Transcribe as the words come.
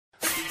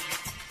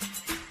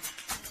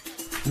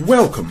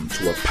Welcome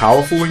to a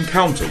powerful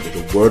encounter with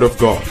the Word of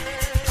God,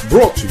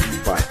 brought to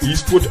you by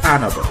Eastwood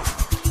Annabelle.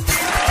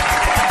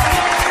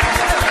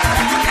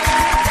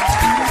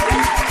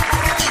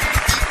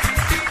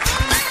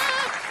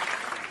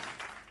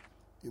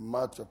 In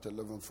Mark chapter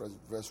 11,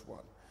 verse 1.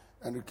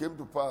 And it came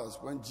to pass,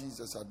 when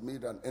Jesus had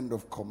made an end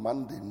of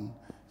commanding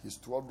his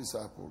 12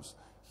 disciples,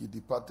 he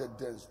departed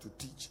thence to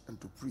teach and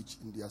to preach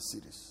in their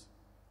cities.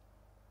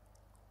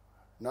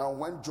 Now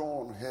when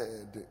John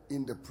heard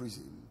in the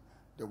prison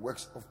the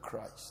works of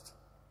Christ,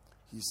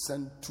 he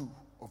sent 2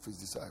 of his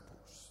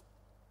disciples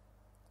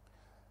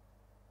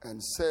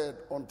and said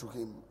unto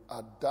him,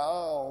 Art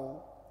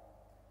thou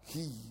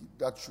he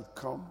that should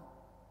come,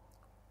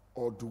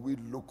 or do we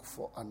look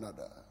for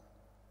another?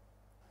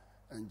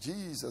 And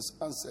Jesus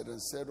answered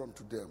and said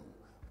unto them,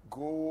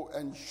 Go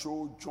and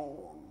show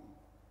John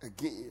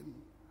again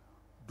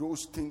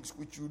those things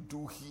which you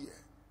do hear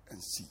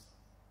and see.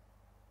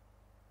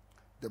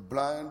 The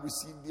blind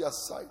receive their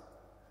sight,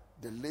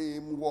 the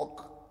lame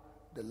walk,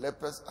 the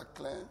lepers are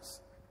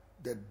cleansed,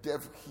 the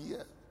deaf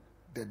hear,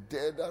 the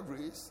dead are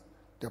raised,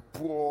 the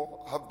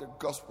poor have the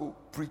gospel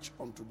preached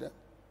unto them.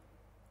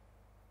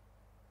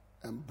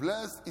 And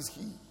blessed is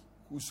he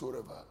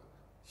whosoever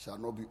shall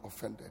not be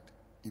offended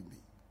in me.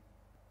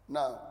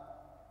 Now,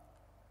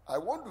 I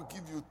want to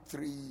give you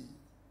 3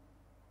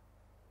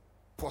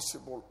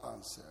 possible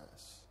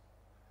answers.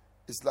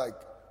 It's like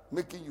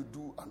making you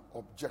do an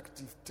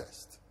objective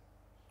test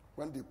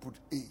when they put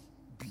A,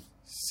 B,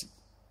 C.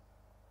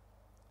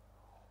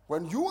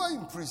 When you are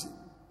in prison,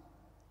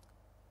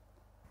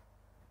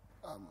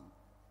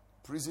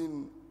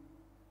 prison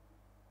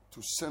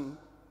to sin,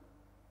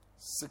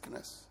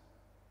 sickness,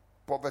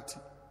 poverty,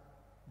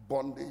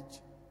 bondage,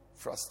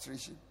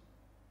 frustration,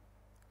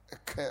 a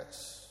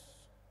curse,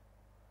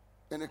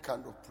 any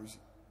kind of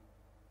prison.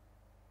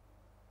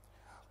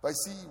 But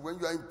see, when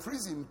you are in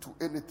prison to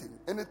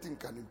anything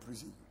can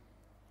imprison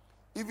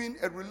you. Even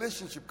a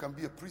relationship can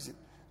be a prison.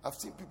 I've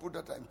seen people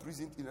that are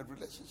imprisoned in a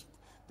relationship.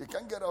 They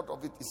can't get out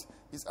of it.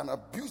 It's an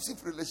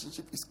abusive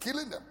relationship. It's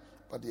killing them,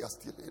 but they are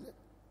still in it.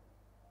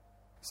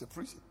 It's a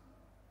prison.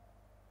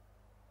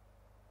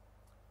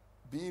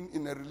 Being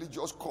in a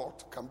religious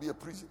court can be a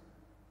prison.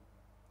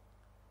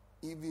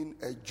 Even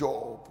a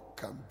job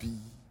can be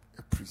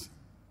a prison.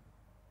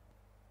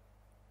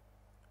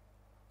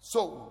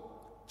 So,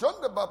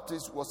 John the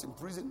Baptist was in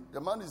prison. The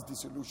man is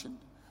disillusioned.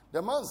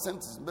 The man sent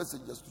his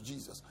messengers to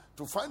Jesus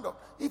to find out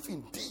if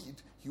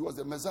indeed he was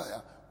the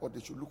Messiah, or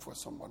they should look for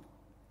someone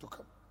to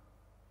come.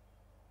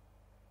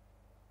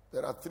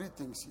 There are 3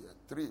 things here,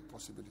 3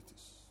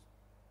 possibilities.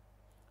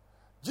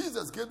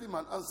 Jesus gave him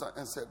an answer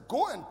and said,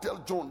 Go and tell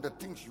John the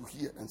things you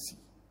hear and see.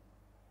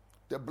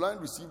 The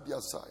blind receive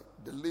their sight,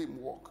 the lame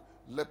walk,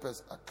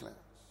 lepers are cleansed.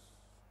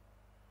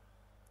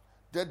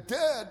 The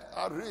dead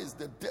are raised,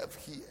 the deaf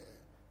hear,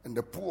 and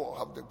the poor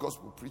have the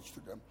gospel preached to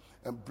them,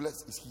 and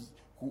blessed is he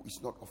who is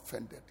not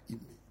offended in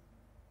me.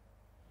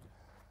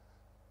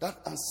 That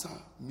answer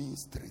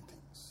means 3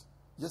 things.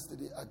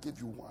 Yesterday I gave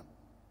you 1.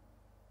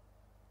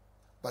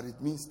 But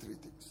it means 3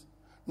 things.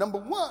 Number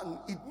 1,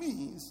 it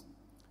means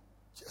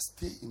just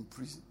stay in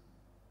prison.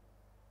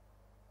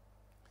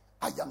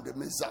 I am the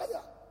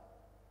Messiah.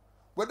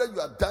 Whether you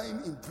are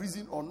dying in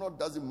prison or not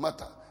doesn't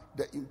matter.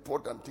 The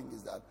important thing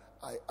is that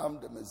I am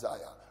the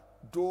Messiah.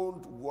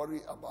 Don't worry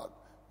about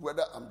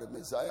whether I'm the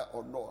Messiah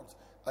or not.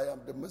 I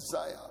am the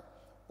Messiah.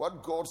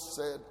 What God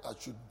said I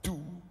should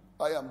do,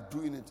 I am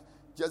doing it.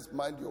 Just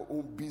mind your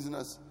own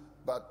business,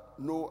 but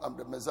no, I'm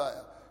the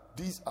Messiah.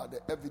 These are the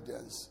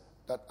evidence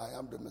that I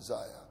am the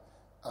Messiah.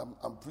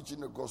 I'm preaching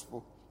the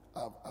gospel.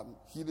 I'm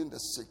healing the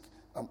sick.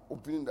 I'm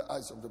opening the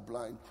eyes of the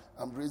blind.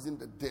 I'm raising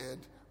the dead.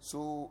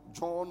 So,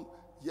 John,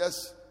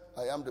 yes,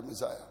 I am the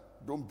Messiah.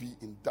 Don't be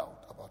in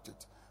doubt about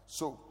it.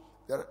 So,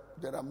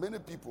 there are many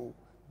people,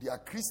 they are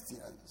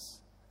Christians.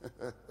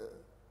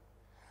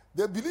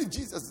 They believe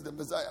Jesus is the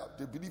Messiah.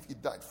 They believe he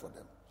died for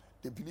them.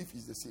 They believe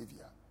he's the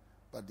Savior.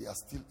 But they are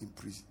still in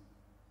prison.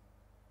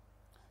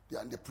 They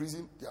are in the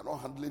prison. They are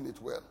not handling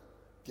it well.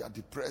 They are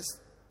depressed.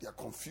 They are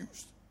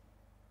confused.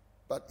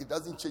 But it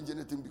doesn't change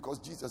anything because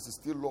Jesus is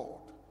still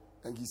Lord.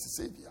 And he's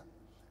the Savior.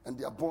 And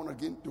they are born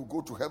again. They'll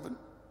go to heaven.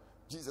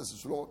 Jesus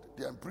is Lord.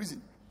 They are in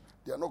prison.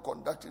 They are not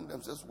conducting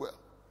themselves well.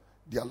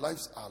 Their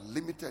lives are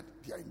limited.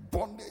 They are in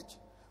bondage.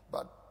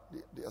 But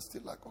they are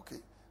still like, okay,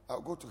 I'll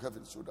go to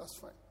heaven, so that's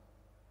fine.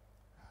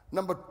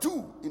 Number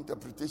 2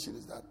 interpretation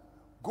is that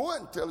go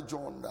and tell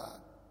John that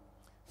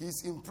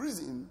he's in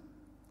prison,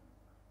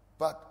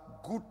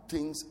 but good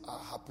things are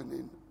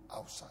happening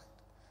outside.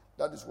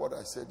 That is what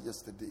I said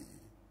yesterday,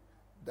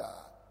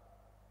 that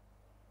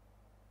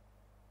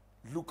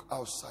look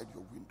outside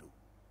your window.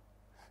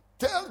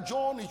 Tell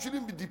John he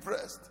shouldn't be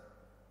depressed.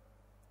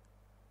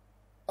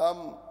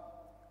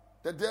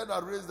 The dead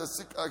are raised, the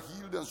sick are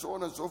healed, and so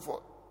on and so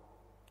forth.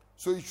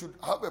 So he should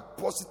have a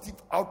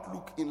positive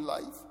outlook in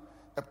life,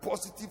 a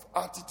positive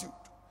attitude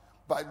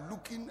by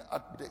looking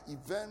at the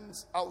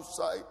events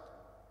outside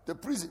the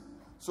prison.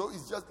 So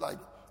it's just like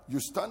you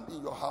stand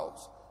in your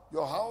house.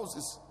 Your house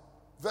is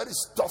very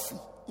stuffy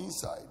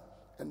inside,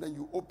 and then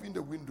you open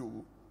the window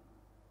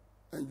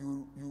and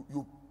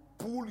you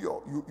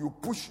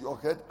push your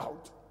head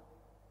out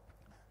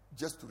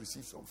just to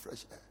receive some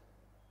fresh air.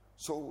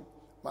 So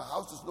my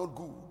house is not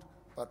good,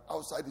 but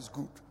outside is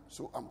good,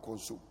 so I'm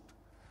consoled.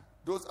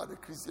 Those are the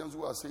Christians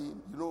who are saying,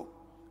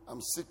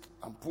 I'm sick,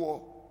 I'm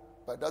poor,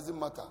 but it doesn't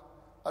matter.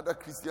 Other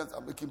Christians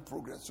are making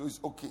progress, so it's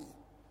okay.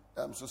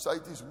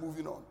 Society is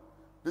moving on.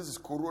 This is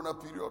Corona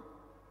period.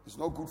 It's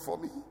not good for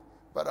me,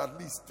 but at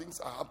least things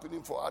are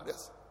happening for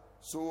others.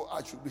 So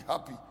I should be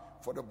happy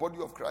for the body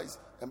of Christ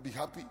and be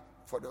happy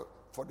for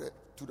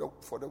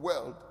the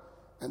world.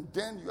 And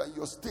then you are in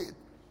your state.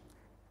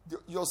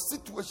 Your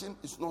situation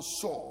is not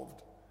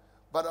solved,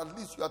 but at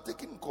least you are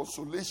taking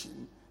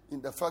consolation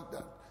in the fact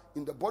that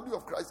in the body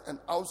of Christ and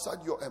outside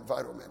your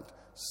environment,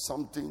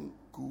 something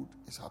good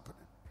is happening.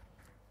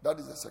 That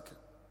is the second.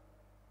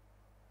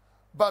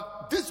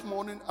 But this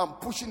morning, I'm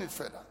pushing it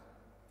further.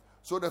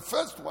 So the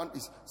first one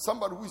is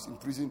somebody who is in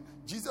prison.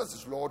 Jesus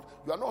is Lord.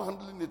 You are not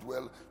handling it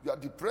well. You are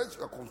depressed.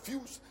 You are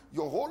confused.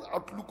 Your whole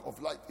outlook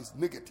of life is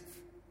negative.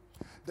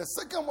 The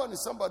second one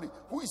is somebody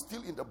who is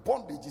still in the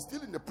bondage, is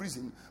still in the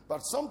prison,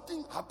 but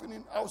something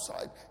happening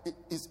outside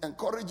is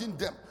encouraging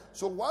them.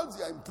 So while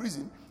they are in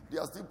prison, they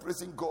are still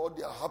praising God.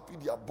 They are happy.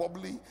 They are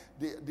bubbly.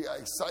 They are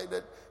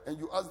excited. And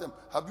you ask them,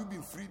 have you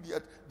been freed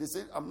yet? They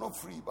say, I'm not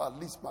free, but at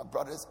least my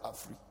brothers are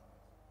free.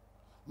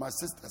 My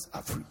sisters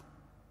are free.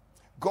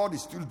 God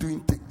is still doing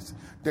things.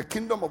 The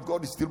kingdom of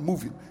God is still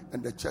moving,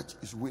 and the church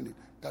is winning.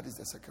 That is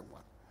the second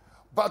one.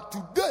 But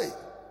today,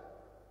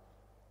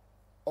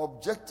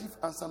 objective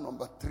answer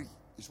number 3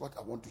 is what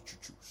I want you to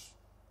choose.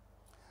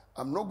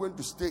 I'm not going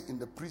to stay in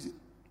the prison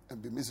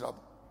and be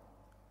miserable.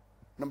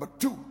 Number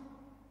 2,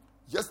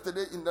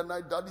 yesterday in the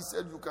night, Daddy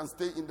said you can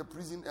stay in the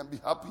prison and be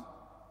happy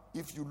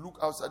if you look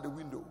outside the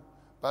window.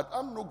 But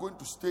I'm not going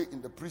to stay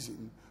in the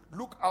prison,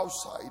 look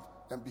outside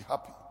and be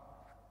happy.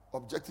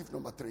 Objective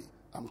number 3,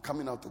 I'm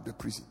coming out of the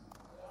prison.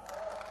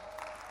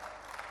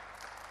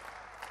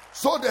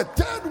 So the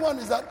third one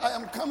is that I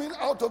am coming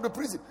out of the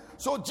prison.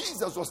 So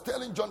Jesus was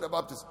telling John the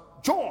Baptist,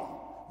 John,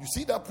 you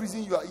see that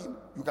prison you are in,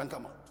 you can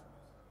come out.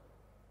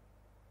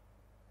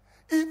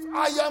 If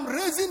I am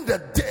raising the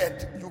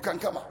dead, you can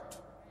come out.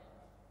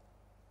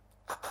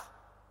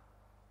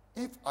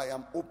 If I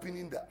am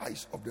opening the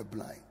eyes of the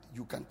blind,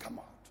 you can come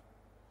out.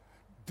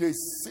 The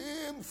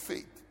same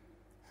faith,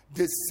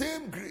 the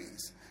same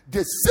grace,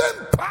 the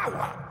same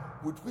power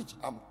with which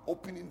I'm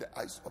opening the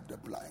eyes of the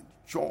blind,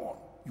 John,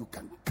 you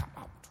can come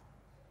out.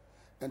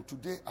 And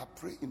today I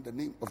pray in the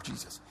name of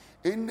Jesus.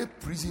 Any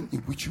prison in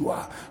which you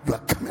are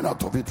coming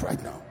out of it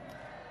right now.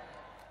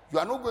 You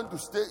are not going to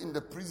stay in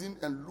the prison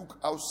and look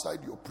outside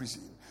your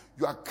prison.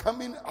 You are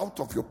coming out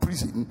of your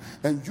prison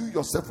and you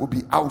yourself will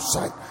be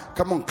outside.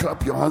 Come on,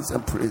 clap your hands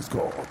and praise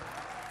God.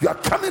 You are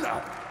coming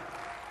out.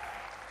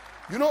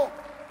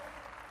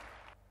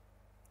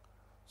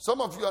 Some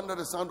of you under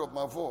the sound of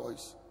my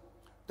voice,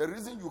 the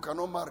reason you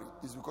cannot marry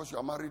is because you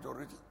are married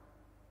already.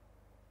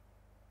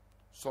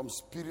 Some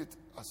spirit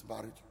has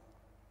married you.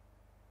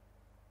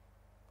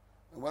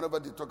 And whenever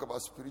they talk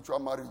about spiritual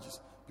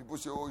marriages, people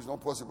say, it's not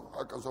possible.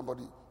 How can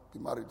somebody be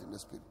married in the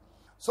spirit?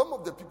 Some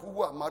of the people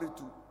who are married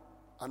to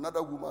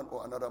another woman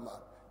or another man,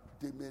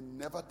 they may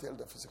never tell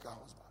the physical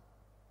husband.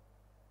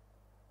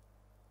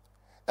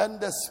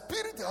 And the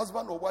spirit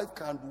husband or wife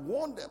can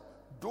warn them,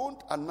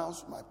 don't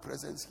announce my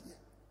presence here.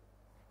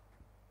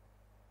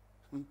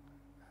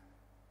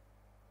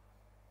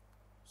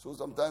 So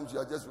sometimes you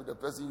are just with the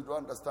person, you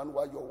don't understand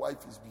why your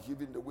wife is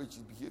behaving the way she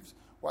behaves,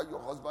 why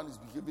your husband is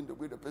behaving the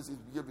way the person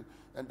is behaving,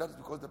 and that is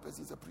because the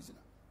person is a prisoner.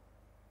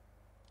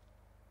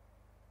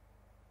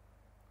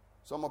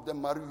 Some of them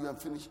marry you and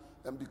finish,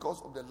 and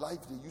because of the life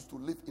they used to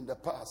live in the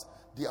past,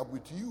 they are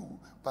with you,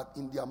 but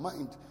in their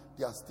mind,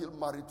 they are still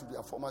married to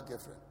their former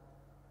girlfriend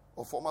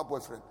or former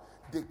boyfriend.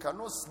 They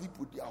cannot sleep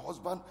with their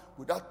husband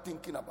without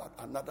thinking about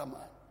another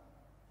man.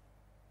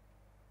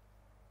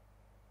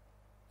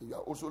 You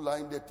are also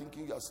lying there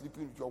thinking you are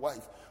sleeping with your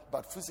wife,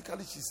 but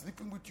physically she's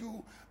sleeping with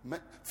you.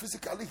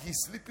 Physically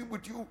he's sleeping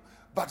with you,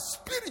 but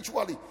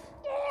spiritually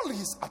all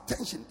his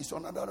attention is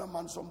on another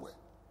man somewhere.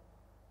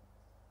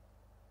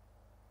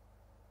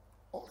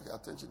 All his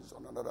attention is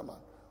on another man.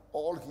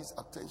 All his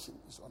attention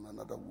is on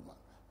another woman.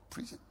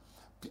 Prison.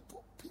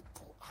 People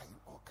are in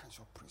all kinds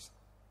of prison.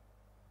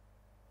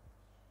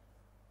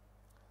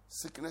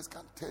 Sickness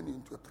can turn you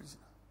into a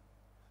prisoner.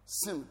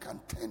 Sin can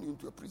turn you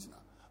into a prisoner.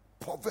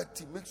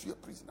 Poverty makes you a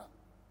prisoner.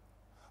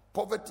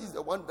 Poverty is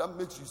the one that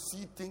makes you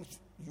see things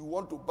you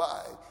want to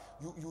buy.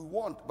 You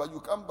want, but you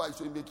can't buy,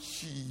 so you make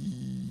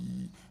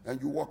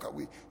and you walk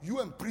away. You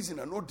and prison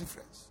are no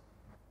difference.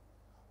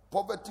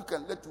 Poverty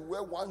can let you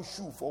wear one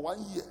shoe for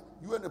 1 year.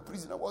 You and a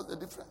prisoner, what's the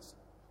difference?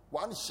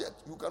 One shirt,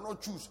 you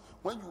cannot choose.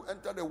 When you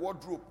enter the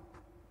wardrobe,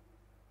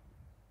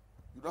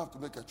 you don't have to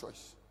make a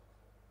choice.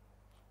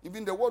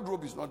 Even the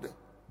wardrobe is not there.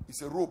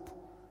 It's a rope.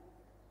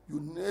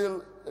 You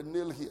nail a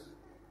nail here.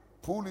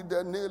 Pull it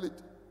there, nail it,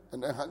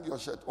 and then hang your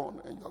shirt on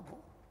and you're gone.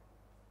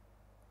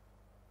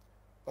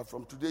 But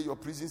from today, your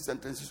prison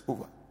sentence is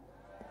over.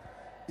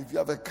 If you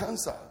have a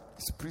cancer,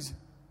 it's prison.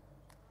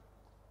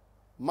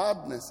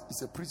 Madness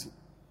is a prison.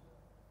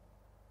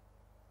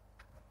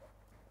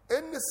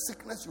 Any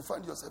sickness you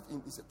find yourself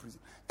in is a prison.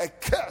 A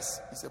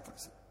curse is a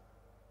prison.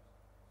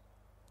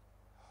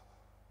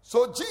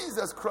 So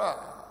Jesus Christ,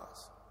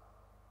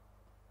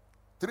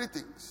 three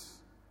things: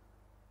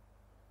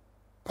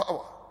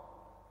 power,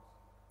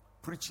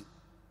 preaching,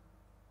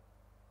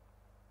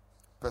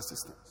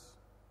 persistence.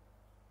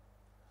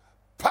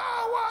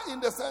 Power in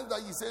the sense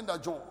that he's saying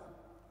that John,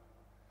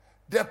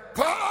 the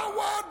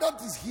power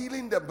that is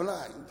healing the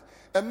blind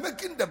and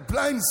making the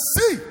blind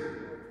see,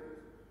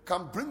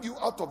 can bring you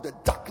out of the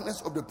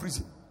darkness of the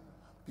prison.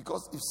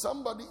 Because if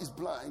somebody is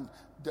blind,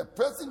 the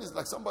person is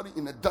like somebody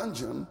in a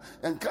dungeon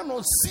and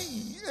cannot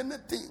see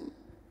anything.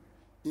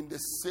 In the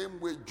same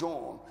way,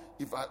 John,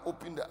 if I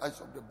open the eyes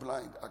of the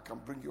blind, I can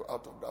bring you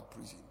out of that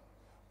prison.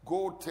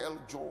 Go tell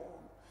John,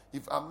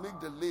 if I make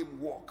the lame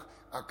walk,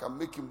 I can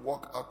make him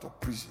walk out of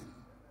prison.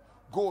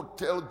 Go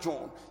tell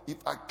John, if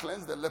I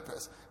cleanse the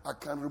lepers, I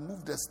can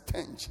remove the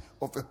stench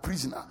of a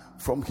prisoner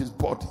from his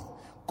body.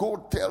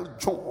 Go tell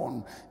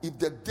John, if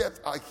the deaf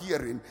are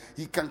hearing,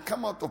 he can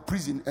come out of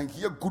prison and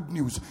hear good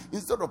news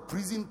instead of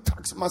prison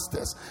tax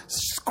masters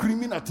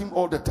screaming at him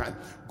all the time.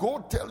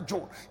 Go tell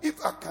John,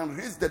 if I can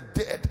raise the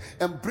dead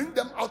and bring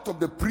them out of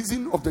the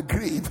prison of the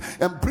grave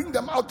and bring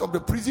them out of the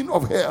prison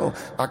of hell,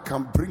 I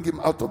can bring him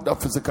out of that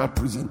physical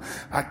prison.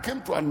 I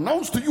came to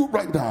announce to you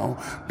right now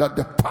that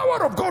the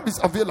power of God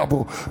is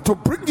available to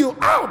bring you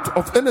out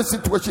of any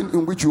situation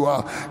in which you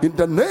are. In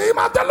the name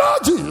of the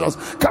Lord Jesus.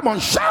 Come on,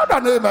 shout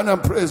an amen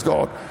and praise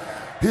God.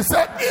 He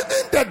said,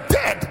 even the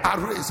dead are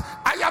raised.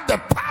 I have the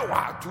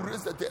power to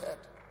raise the dead.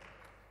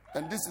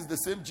 And this is the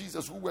same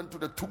Jesus who went to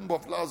the tomb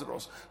of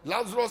Lazarus.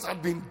 Lazarus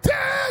had been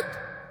dead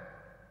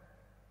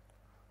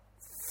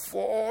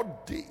 4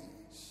 days.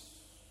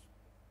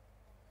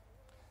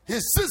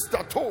 His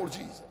sister told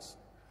Jesus,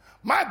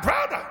 my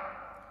brother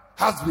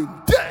has been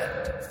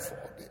dead 4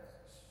 days.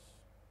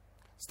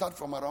 Start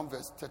from around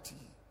verse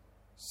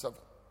 37.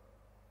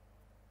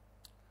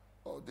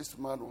 Oh, this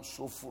man was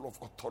so full of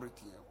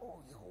authority. Oh,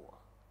 Yehovah.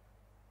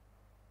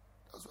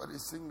 That's why they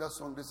sing that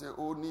song. They say,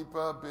 O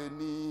Nipa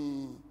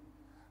Beni,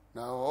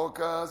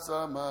 Naoka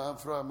Sama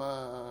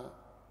Frama,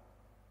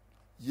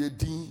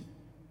 Yedi.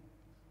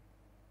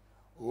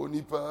 O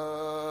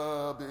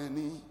Nipa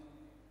Beni,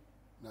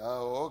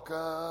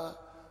 Naoka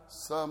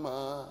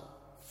Sama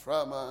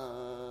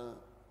Frama,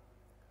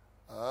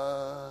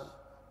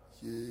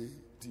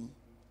 Yedi.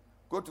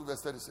 Go to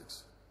verse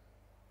 36.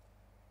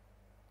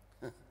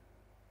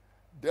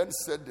 Then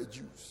said the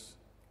Jews,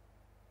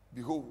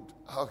 behold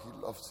how he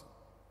loves him.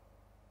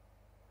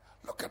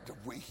 Look at the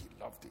way he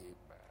loved him,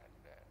 man.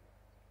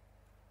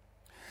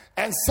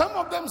 And some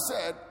of them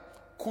said,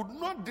 could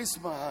not this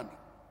man,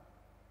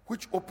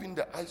 which opened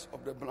the eyes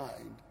of the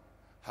blind,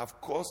 have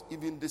caused that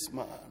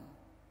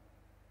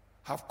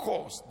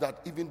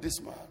even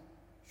this man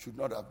should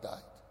not have died?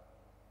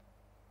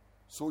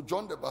 So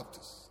John the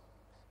Baptist,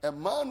 a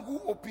man who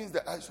opens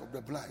the eyes of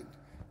the blind,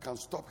 can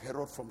stop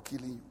Herod from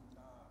killing you.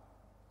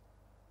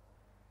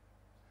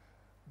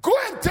 Go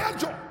and tell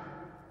John,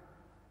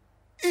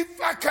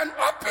 if I can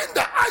open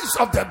the eyes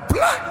of the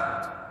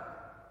blind,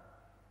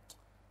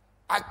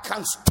 I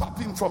can stop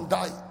him from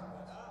dying.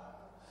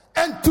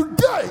 And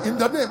today, in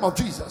the name of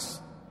Jesus,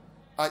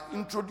 I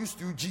introduce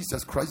to you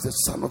Jesus Christ, the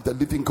Son of the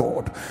living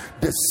God,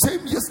 the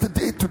same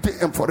yesterday, today,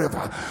 and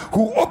forever,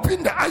 who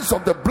opened the eyes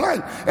of the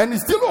blind and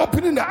is still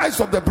opening the eyes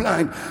of the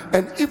blind.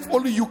 And if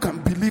only you can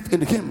believe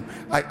in him,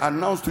 I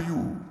announce to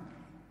you,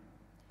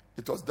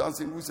 it was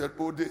dancing who said,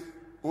 Ode,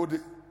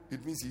 Ode.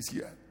 It means he's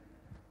here.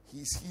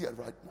 He's here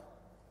right now.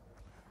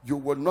 You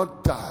will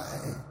not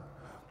die,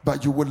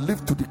 but you will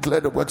live to declare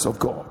the works of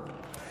God.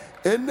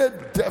 Any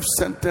death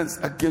sentence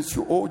against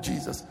you, oh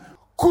Jesus,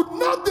 could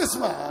not this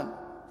man,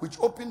 which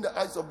opened the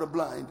eyes of the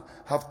blind,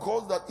 have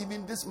caused that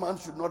even this man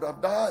should not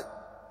have died?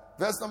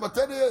 Verse number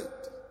 38.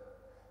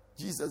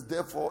 Jesus,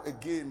 therefore,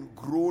 again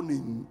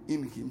groaning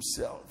in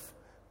himself,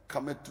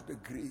 cometh to the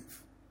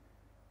grave.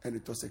 And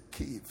it was a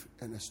cave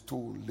and a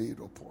stone laid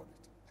upon it.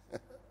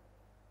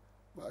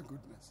 My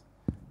goodness.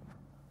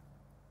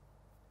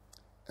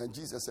 And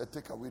Jesus said,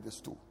 take away the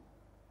stone.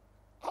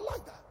 I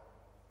like that.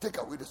 Take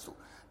away the stone.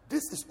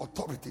 This is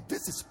authority.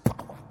 This is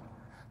power.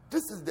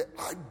 This is the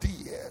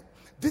idea.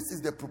 This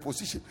is the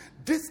proposition.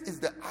 This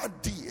is the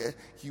idea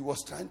he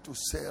was trying to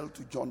sell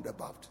to John the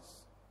Baptist.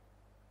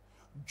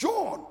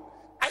 John,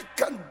 I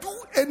can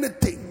do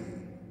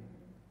anything.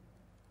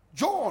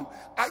 John,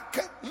 I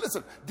can,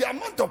 listen, the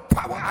amount of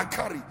power I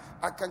carry,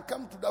 I can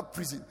come to that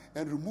prison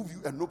and remove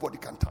you and nobody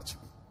can touch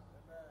me.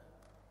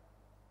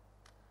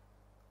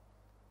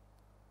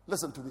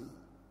 Listen to me.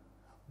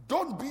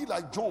 Don't be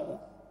like John,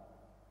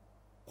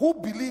 who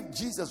believed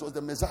Jesus was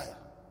the Messiah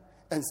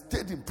and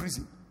stayed in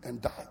prison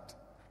and died.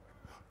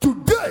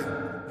 Today,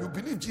 you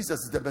believe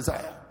Jesus is the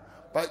Messiah,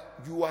 but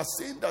you are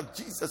saying that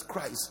Jesus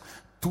Christ,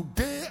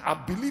 today I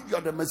believe you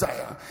are the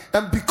Messiah,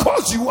 and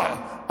because you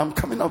are, I'm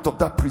coming out of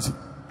that prison.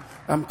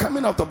 I'm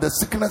coming out of the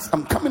sickness.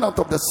 I'm coming out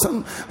of the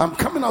sin. I'm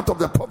coming out of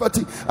the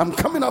poverty. I'm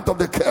coming out of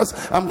the curse.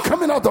 I'm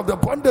coming out of the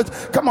bondage.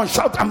 Come on,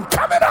 shout, I'm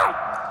coming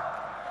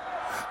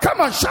out.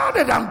 Come on, shout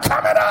it, I'm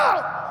coming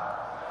out.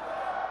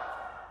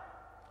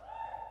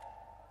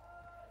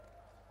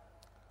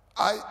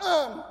 I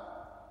am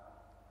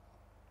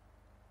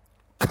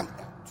coming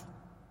out.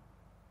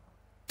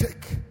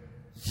 Take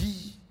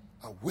ye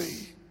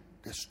away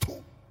the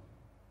stone.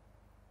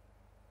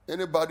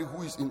 Anybody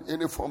who is in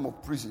any form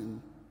of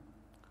prison,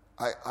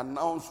 I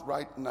announce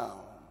right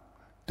now,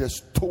 the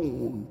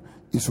stone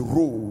is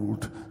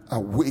rolled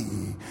away.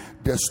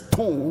 The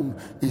stone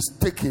is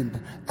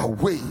taken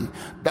away.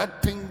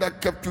 That thing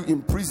that kept you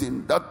in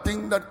prison, that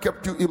thing that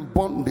kept you in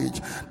bondage,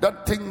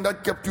 that thing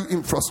that kept you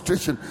in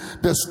frustration,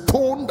 the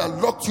stone that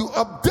locked you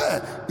up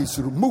there is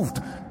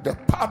removed. The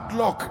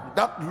padlock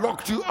that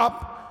locked you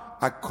up,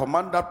 I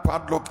command that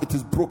padlock, it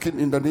is broken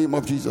in the name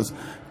of Jesus.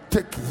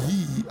 Take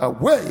ye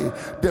away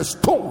the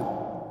stone.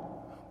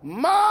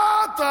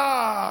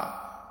 Martha,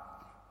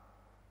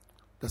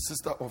 the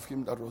sister of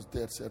him that was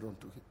dead, said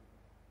unto him.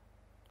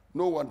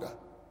 No wonder.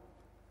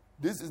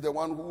 This is the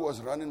one who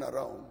was running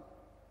around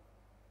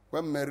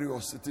when Mary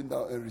was sitting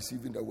down and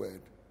receiving the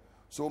word.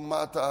 So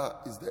Martha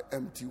is the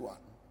empty one,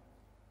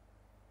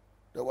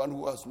 the one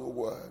who has no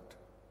word.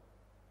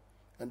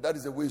 And that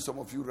is the way some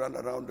of you run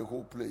around the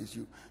whole place.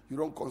 You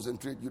don't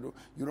concentrate. You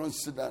don't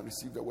sit down and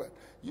receive the word.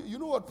 You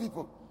know what,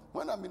 people?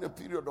 When I'm in a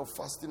period of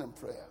fasting and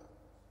prayer,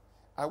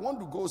 I want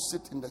to go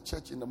sit in the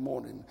church in the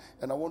morning,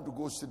 and I want to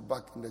go sit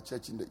back in the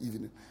church in the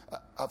evening.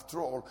 After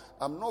all,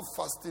 I'm not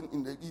fasting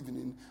in the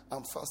evening.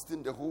 I'm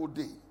fasting the whole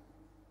day.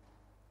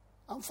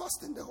 I'm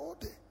fasting the whole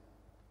day.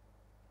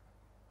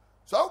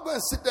 So I'll go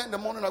and sit there in the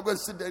morning. I'll go and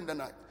sit there in the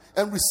night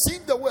and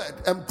receive the word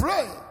and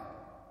pray.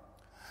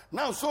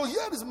 Now, so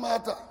here is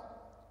Martha,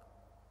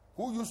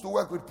 who used to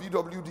work with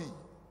PWD,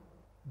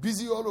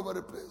 busy all over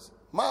the place.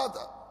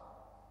 Martha,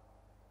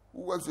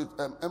 who works with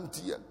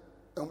MTN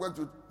and works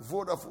with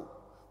Vodafone.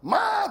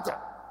 Martha,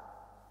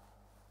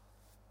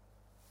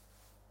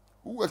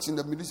 who works in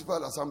the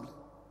municipal assembly.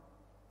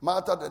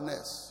 Martha the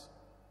nurse.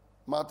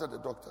 Martha the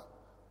doctor.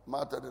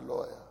 Martha the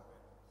lawyer.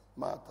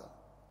 Martha,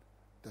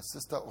 the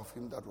sister of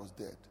him that was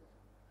dead.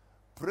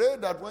 Pray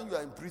that when you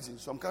are in prison,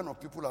 some kind of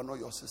people are not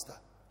your sister.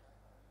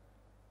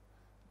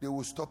 They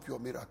will stop your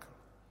miracle.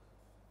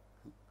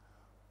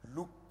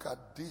 Look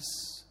at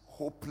this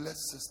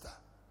hopeless sister.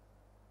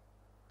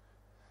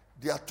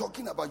 They are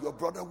talking about your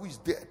brother who is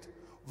dead.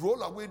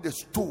 Roll away the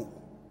stone.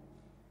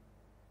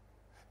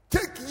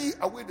 Take ye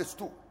away the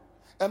stone.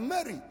 And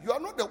Mary, you are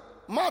not the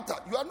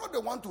Martha, you are not the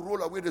one to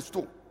roll away the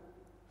stone.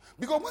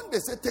 Because when they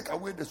say take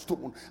away the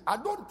stone, I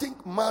don't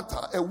think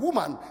Martha, a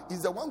woman,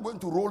 is the one going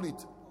to roll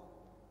it.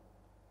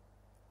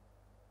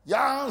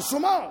 Ya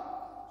Suma.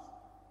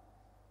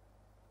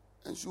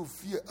 And she'll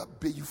fear a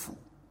bayful.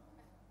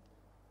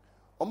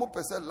 Omo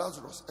pese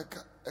Lazarus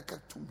eka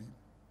to me.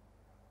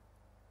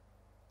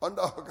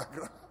 Under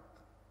her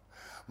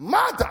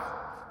Martha,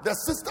 the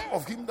sister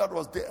of him that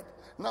was dead.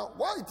 Now,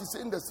 why it is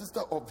saying the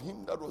sister of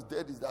him that was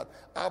dead is that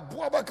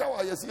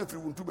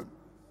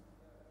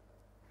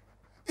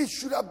it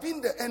should have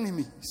been the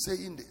enemy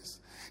saying this.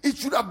 It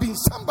should have been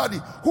somebody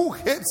who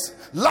hates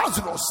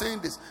Lazarus saying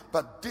this.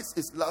 But this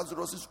is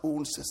Lazarus'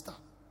 own sister.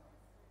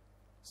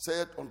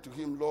 Said unto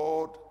him,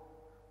 Lord,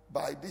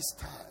 by this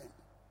time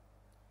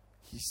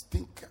he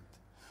stinketh.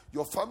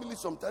 Your family,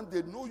 sometimes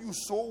they know you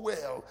so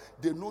well,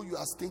 they know you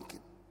are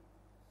stinking.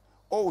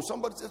 Oh,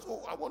 somebody says,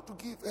 oh, I want to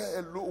give her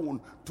a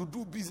loan to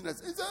do business.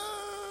 He says,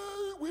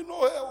 we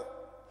know her.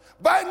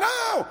 By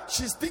now,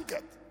 she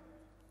stinketh.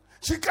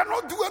 She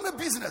cannot do any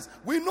business.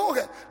 We know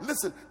her.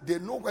 Listen, they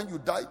know when you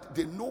died.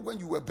 They know when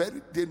you were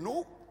buried. They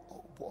know.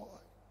 Oh, boy.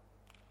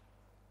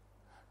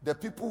 The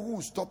people who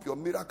stop your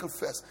miracle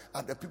first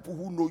are the people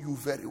who know you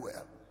very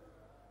well.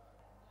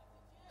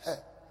 Hey.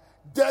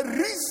 The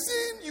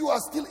reason you are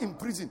still in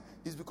prison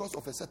is because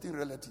of a certain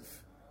relative.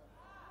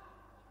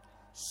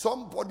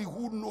 Somebody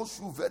who knows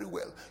you very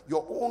well.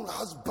 Your own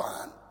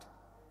husband.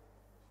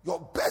 Your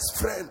best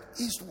friend,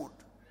 Eastwood.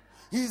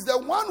 He is the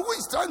one who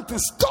is trying to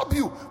stop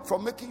you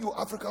from making you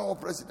Africa or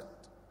president.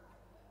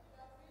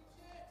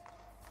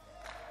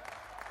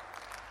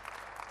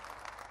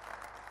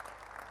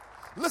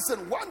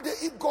 Listen, one day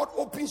if God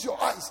opens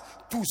your eyes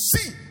to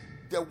see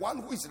the one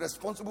who is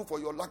responsible for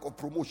your lack of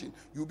promotion,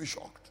 you'll be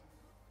shocked.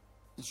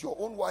 It's your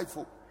own wife.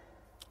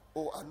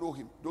 Oh, I know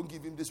him. Don't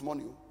give him this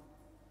money.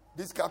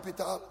 This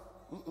capital.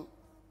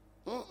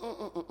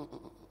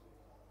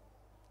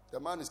 The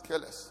man is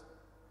careless.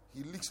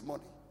 He leaks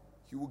money.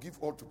 He will give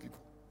all to people.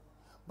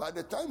 By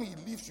the time he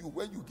leaves you,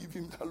 when you give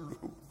him that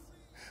loan,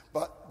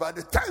 but by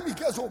the time he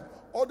gets home,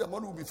 all the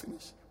money will be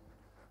finished.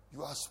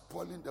 You are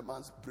spoiling the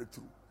man's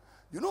breakthrough.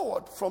 You know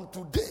what? From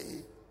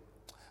today,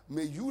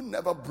 may you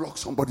never block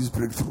somebody's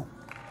breakthrough.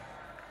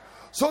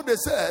 So they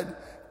said,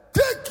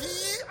 take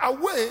ye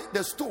away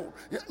the stone.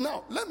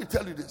 Now, let me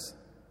tell you this.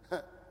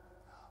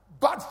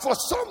 But for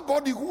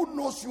somebody who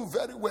knows you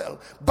very well,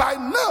 by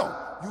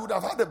now, you would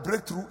have had a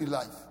breakthrough in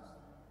life.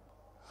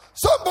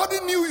 Somebody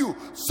knew you.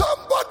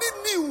 Somebody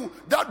knew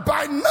that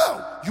by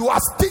now you are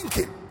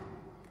stinking.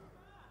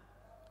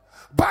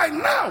 By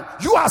now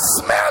you are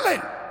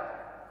smelling.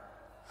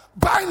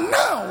 By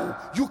now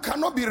you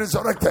cannot be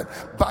resurrected.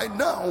 By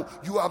now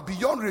you are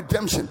beyond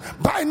redemption.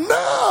 By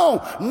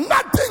now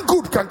nothing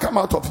good can come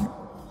out of you.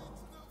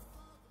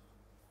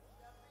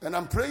 And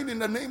I'm praying in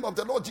the name of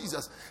the Lord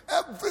Jesus,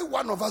 every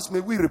one of us, may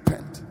we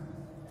repent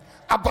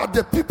about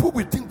the people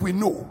we think we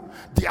know.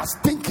 They are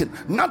stinking.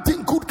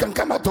 Nothing good can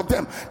come out of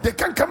them. They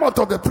can't come out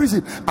of the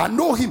prison. I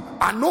know him,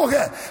 I know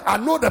her, I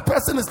know the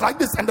person is like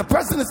this and the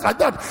person is like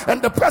that,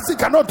 and the person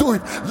cannot do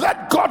it.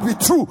 Let God be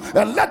true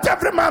and let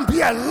every man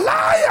be a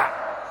liar.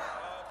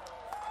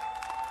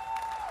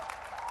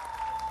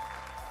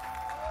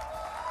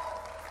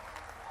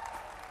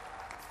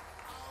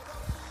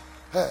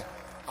 Hey,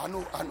 I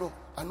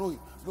know him.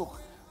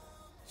 Look,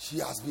 she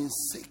has been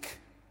sick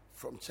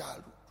from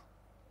childhood.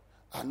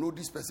 I know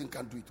this person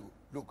can't do it.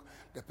 Look,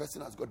 the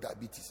person has got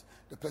diabetes.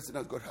 The person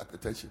has got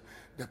hypertension.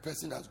 The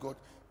person has got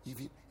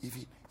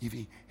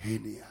even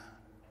hernia.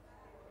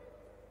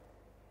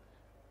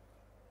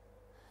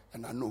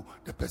 And I know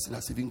the person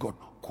has even got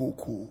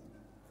cocoa.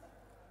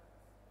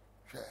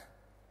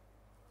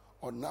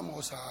 Or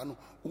namosano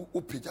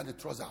who pija the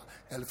trouser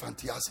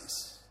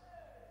elephantiasis.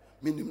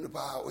 Minimum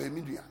or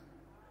media.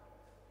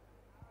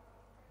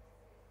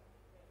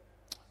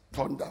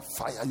 Thunder,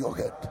 fire your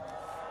head.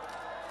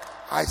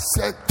 I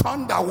said,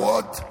 thunder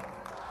what?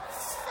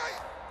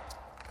 Fire.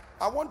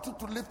 I want you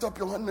to lift up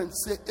your hand and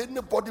say,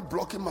 anybody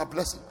blocking my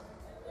blessing,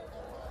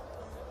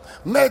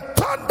 may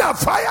thunder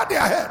fire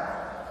their head.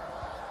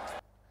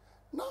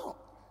 Now,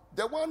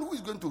 the one who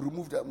is going to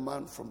remove the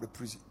man from the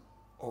prison,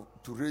 or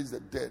to raise the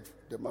dead,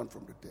 the man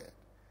from the dead,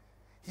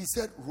 he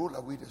said, roll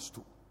away the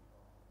stone.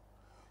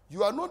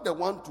 You are not the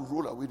one to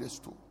roll away the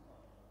stone.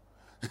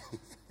 You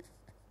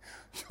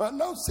are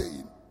now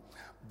saying,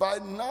 by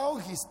now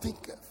he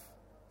stinketh.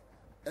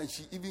 And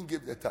she even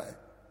gave the time.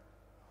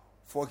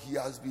 For he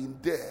has been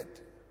dead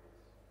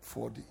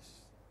 4 days.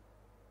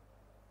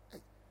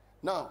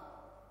 Now,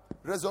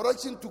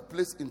 resurrection took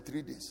place in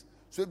 3 days.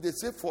 So if they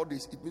say 4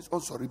 days, it means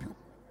on sorry.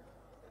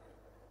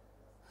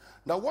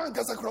 Now one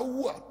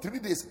gasakra 3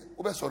 days,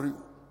 sorry.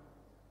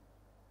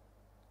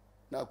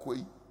 Now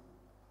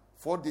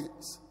 4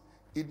 days,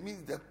 it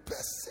means the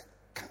person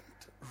can't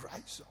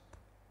rise up.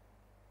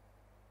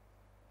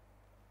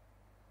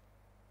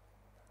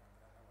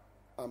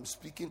 I'm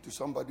speaking to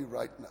somebody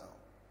right now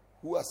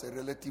who has a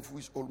relative who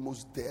is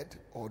almost dead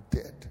or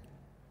dead.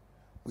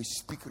 We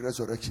speak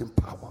resurrection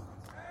power.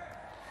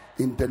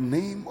 In the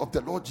name of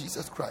the Lord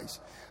Jesus Christ,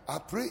 I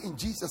pray in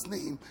Jesus'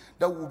 name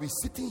that we'll be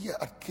sitting here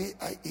at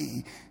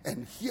KIA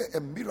and hear a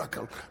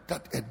miracle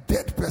that a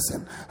dead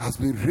person has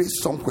been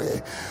raised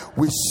somewhere.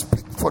 We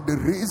speak for the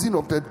raising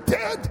of the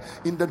dead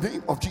in the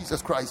name of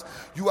Jesus Christ.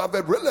 You have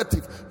a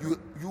relative,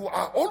 you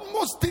are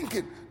almost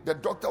thinking the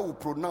doctor will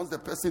pronounce the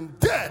person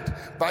dead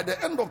by the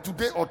end of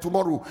today or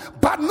tomorrow,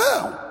 but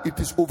now it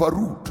is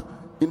overruled.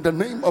 In the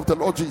name of the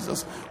Lord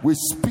Jesus, we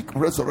speak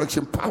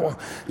resurrection power.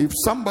 If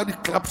somebody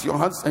claps your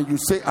hands and you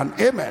say an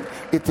amen,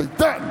 it is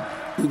done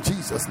in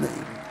Jesus'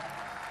 name.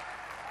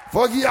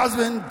 For he has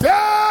been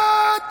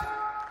dead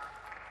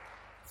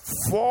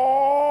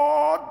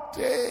 4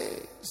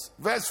 days.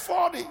 Verse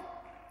 40.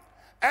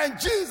 And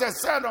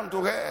Jesus said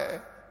unto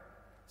her,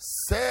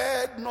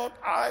 said not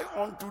I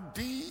unto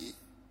thee?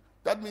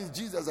 That means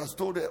Jesus has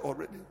told her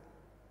already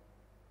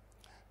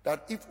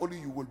that if only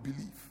you will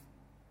believe,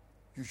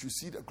 you should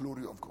see the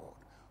glory of God.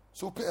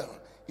 So, Pearl,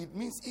 it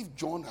means if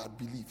John had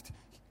believed,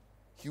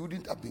 he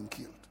wouldn't have been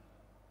killed.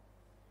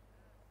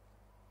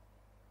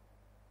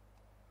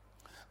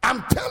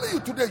 I'm telling you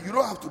today, you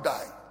don't have to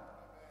die.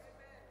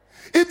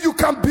 If you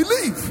can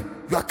believe,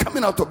 you are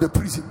coming out of the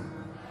prison.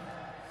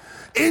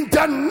 In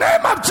the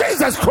name of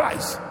Jesus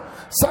Christ.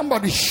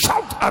 Somebody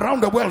shout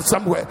around the world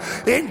somewhere.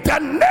 In the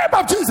name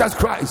of Jesus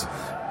Christ.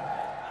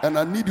 And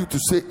I need you to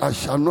say, I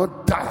shall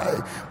not die,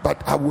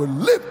 but I will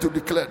live to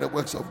declare the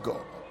works of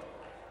God.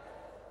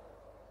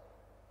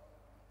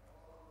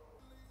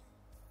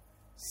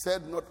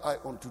 Said not I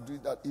unto thee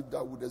that if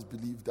thou wouldest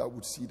believe, thou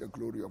would see the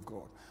glory of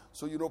God.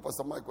 So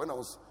Pastor Mike, when I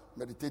was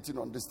meditating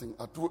on this thing,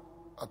 I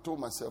told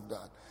myself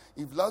that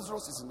if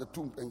Lazarus is in the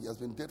tomb and he has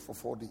been dead for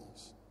 4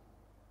 days,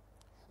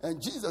 and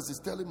Jesus is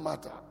telling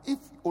Martha, if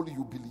only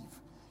you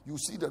believe, you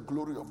see the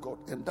glory of God,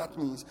 and that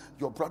means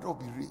your brother will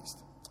be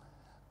raised.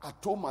 I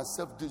told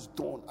myself this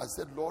dawn, I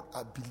said, Lord,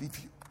 I believe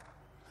you.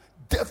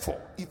 Therefore,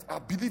 if I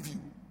believe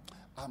you,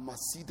 I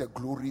must see the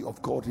glory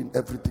of God in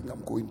everything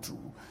I'm going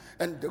through.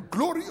 And the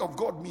glory of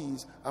God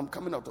means I'm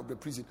coming out of the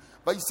prison.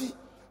 But you see,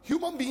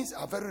 human beings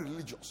are very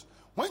religious.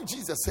 When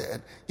Jesus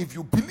said, if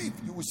you believe,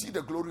 you will see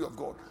the glory of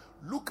God,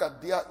 look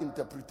at their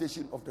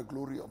interpretation of the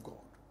glory of God.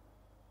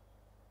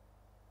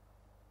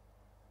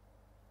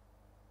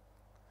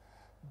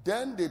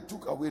 Then they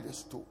took away the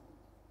stone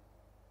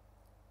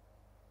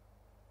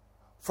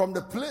from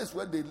the place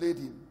where they laid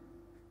him.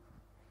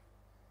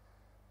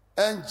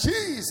 And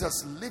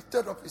Jesus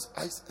lifted up his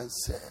eyes and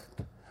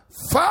said,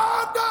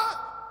 Father,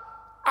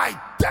 I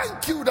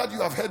thank you that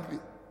you have heard me.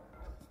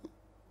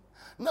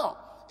 Now,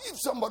 if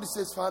somebody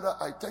says, Father,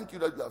 I thank you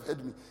that you have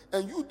heard me,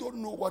 and you don't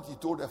know what he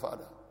told the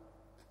Father.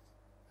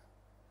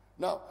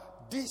 Now,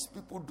 these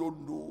people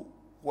don't know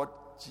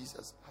what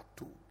Jesus had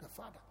told the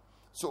Father.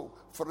 So,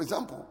 for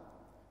example,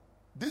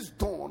 this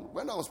dawn,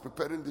 when I was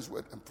preparing this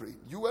word and praying,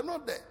 you were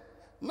not there.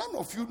 None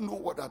of you know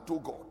what I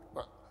told God.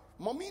 But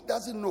mommy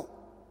doesn't know.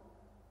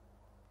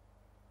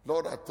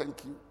 Lord, I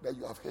thank you that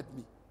you have heard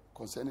me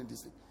concerning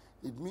this thing.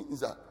 It means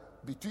that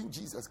between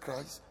Jesus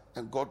Christ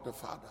and God the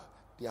Father,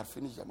 they have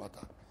finished the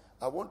matter.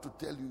 I want to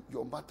tell you,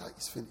 your matter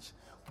is finished.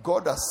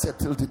 God has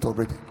settled it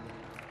already.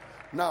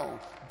 Now,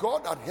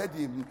 God had heard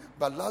him,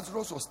 but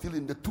Lazarus was still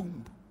in the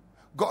tomb.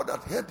 God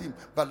had heard him,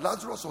 but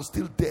Lazarus was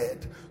still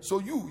dead. So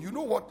you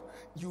know what?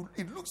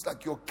 It looks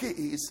like your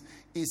case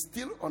is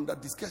still under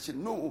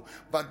discussion. No,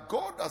 but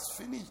God has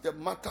finished the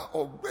matter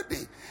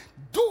already.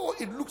 Though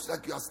it looks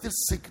like you are still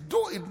sick,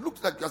 though it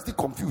looks like you are still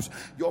confused,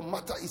 your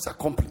matter is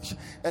accomplished.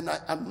 And I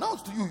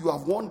announce to you, you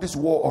have won this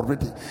war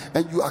already.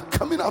 And you are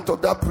coming out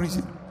of that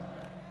prison.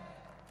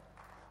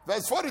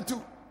 Verse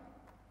 42.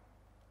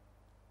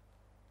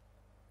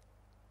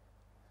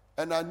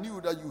 And I knew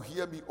that you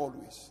hear me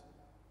always.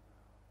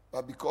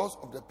 But because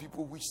of the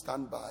people which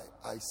stand by,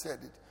 I said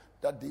it,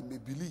 that they may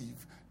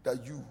believe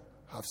that you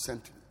have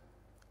sent me.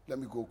 Let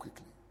me go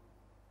quickly.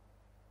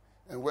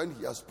 And when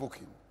he had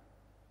spoken,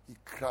 he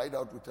cried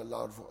out with a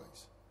loud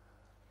voice,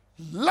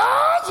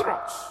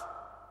 Lazarus,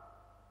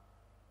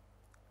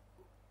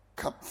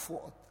 come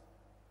forth.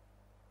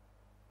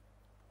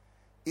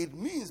 It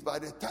means by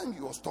the time he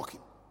was talking,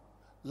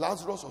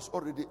 Lazarus was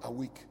already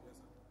awake.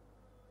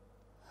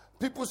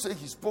 People say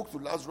he spoke to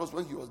Lazarus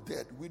when he was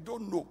dead. We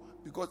don't know,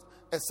 because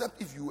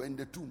except if you were in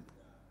the tomb.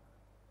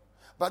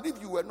 But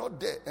if you were not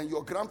there and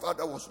your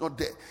grandfather was not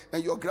there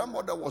and your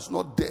grandmother was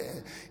not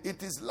there,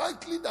 it is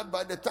likely that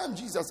by the time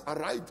Jesus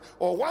arrived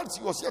or once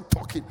he was here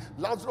talking,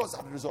 Lazarus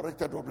had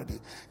resurrected already.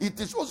 It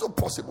is also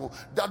possible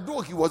that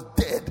though he was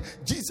dead,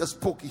 Jesus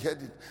spoke, he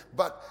heard it.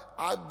 But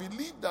I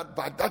believe that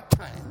by that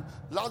time,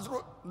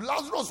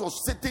 Lazarus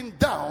was sitting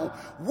down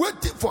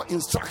waiting for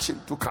instruction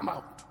to come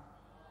out.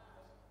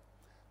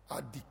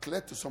 I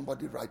declare to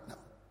somebody right now,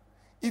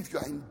 if you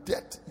are in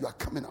debt, you are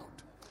coming out.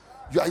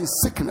 You are in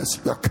sickness,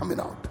 you are coming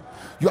out.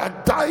 You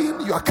are dying,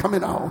 you are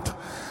coming out.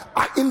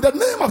 In the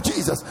name of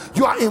Jesus,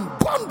 you are in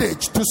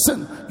bondage to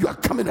sin, you are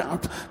coming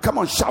out. Come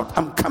on, shout,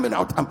 I'm coming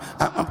out.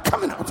 I'm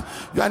coming out.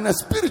 You are in a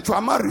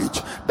spiritual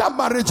marriage. That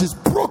marriage is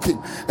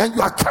broken and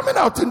you are coming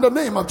out in the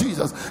name of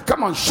Jesus.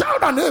 Come on,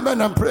 shout an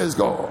amen and praise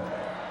God.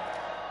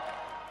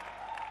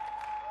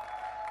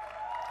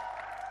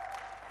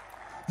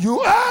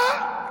 You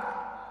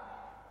are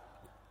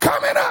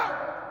coming out.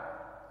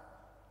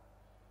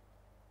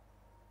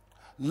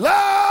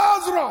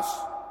 Lazarus,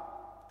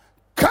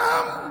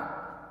 come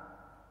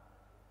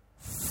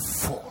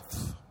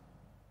forth.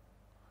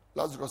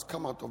 Lazarus,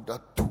 come out of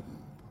that tomb.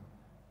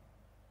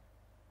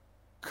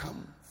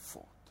 Come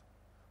forth.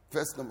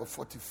 Verse number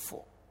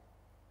 44.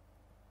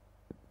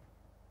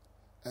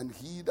 And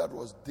he that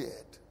was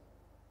dead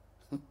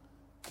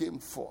came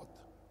forth,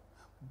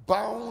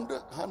 bound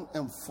hand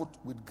and foot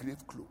with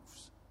grave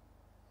clothes,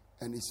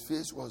 and his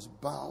face was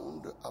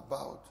bound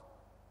about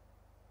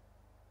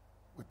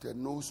with a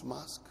nose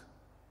mask.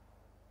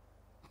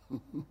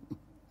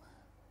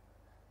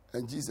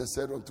 And Jesus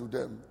said unto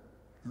them,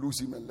 loose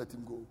him and let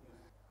him go.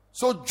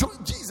 So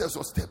Jesus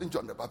was telling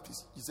John the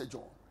Baptist, he said,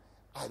 John,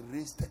 I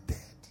raised the dead.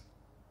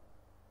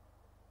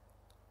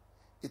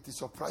 It is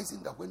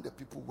surprising that when the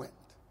people went,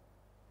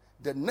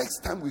 the next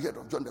time we heard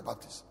of John the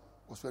Baptist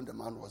was when the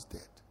man was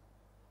dead.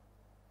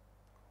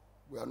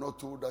 We are not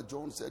told that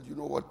John said, you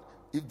know what,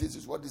 if this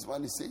is what this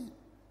man is saying,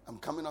 I'm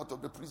coming out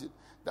of the prison.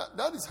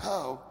 That is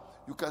how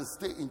you can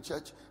stay in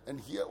church and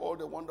hear all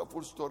the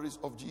wonderful stories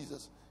of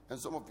Jesus. And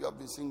some of you have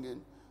been singing,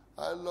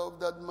 I love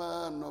that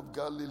man of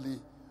Galilee,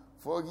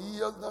 for he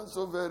has done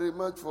so very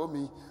much for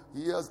me.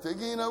 He has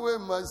taken away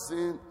my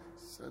sin.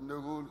 Send the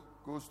Holy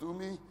Ghost to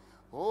me.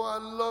 Oh, I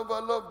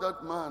love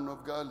that man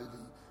of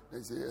Galilee.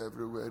 They say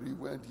everywhere he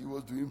went, he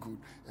was doing good.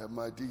 A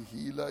mighty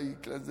healer, he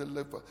cleansed the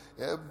leper.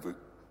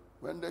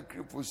 When the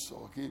cripples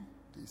saw him,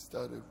 they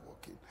started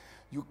walking.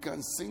 You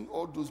can sing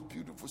all those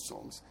beautiful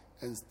songs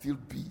and still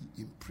be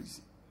in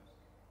prison.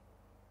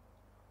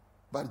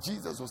 But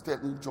Jesus was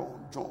telling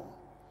John,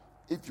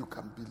 if you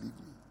can believe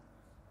me,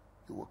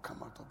 you will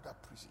come out of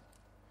that prison.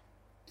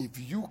 If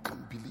you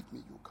can believe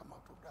me, you will come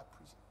out of that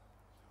prison.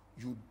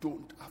 You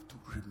don't have to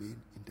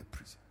remain in the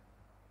prison.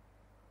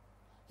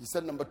 He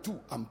said, number 2,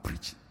 I'm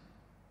preaching.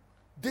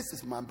 This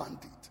is my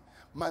mandate.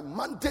 My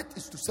mandate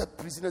is to set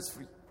prisoners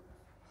free.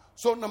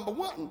 So number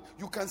 1,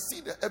 you can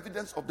see the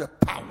evidence of the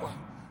power.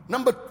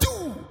 Number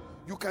 2,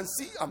 you can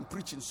see I'm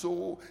preaching,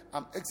 so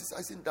I'm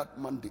exercising that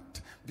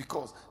mandate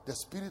because the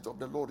Spirit of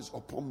the Lord is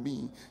upon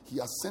me. He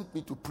has sent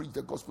me to preach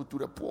the gospel to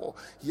the poor.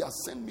 He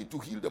has sent me to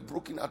heal the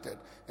brokenhearted.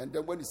 And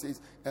then when he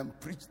says, and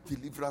preach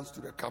deliverance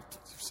to the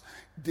captives,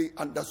 they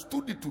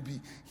understood it to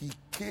be, he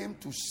came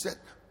to set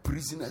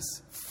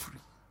prisoners free.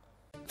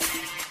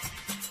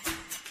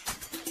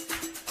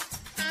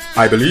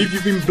 I believe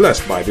you've been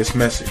blessed by this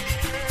message.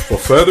 For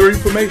further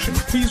information,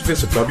 please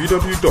visit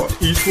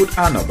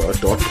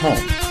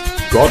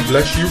www.eastwoodanaba.com. God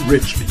bless you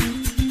richly.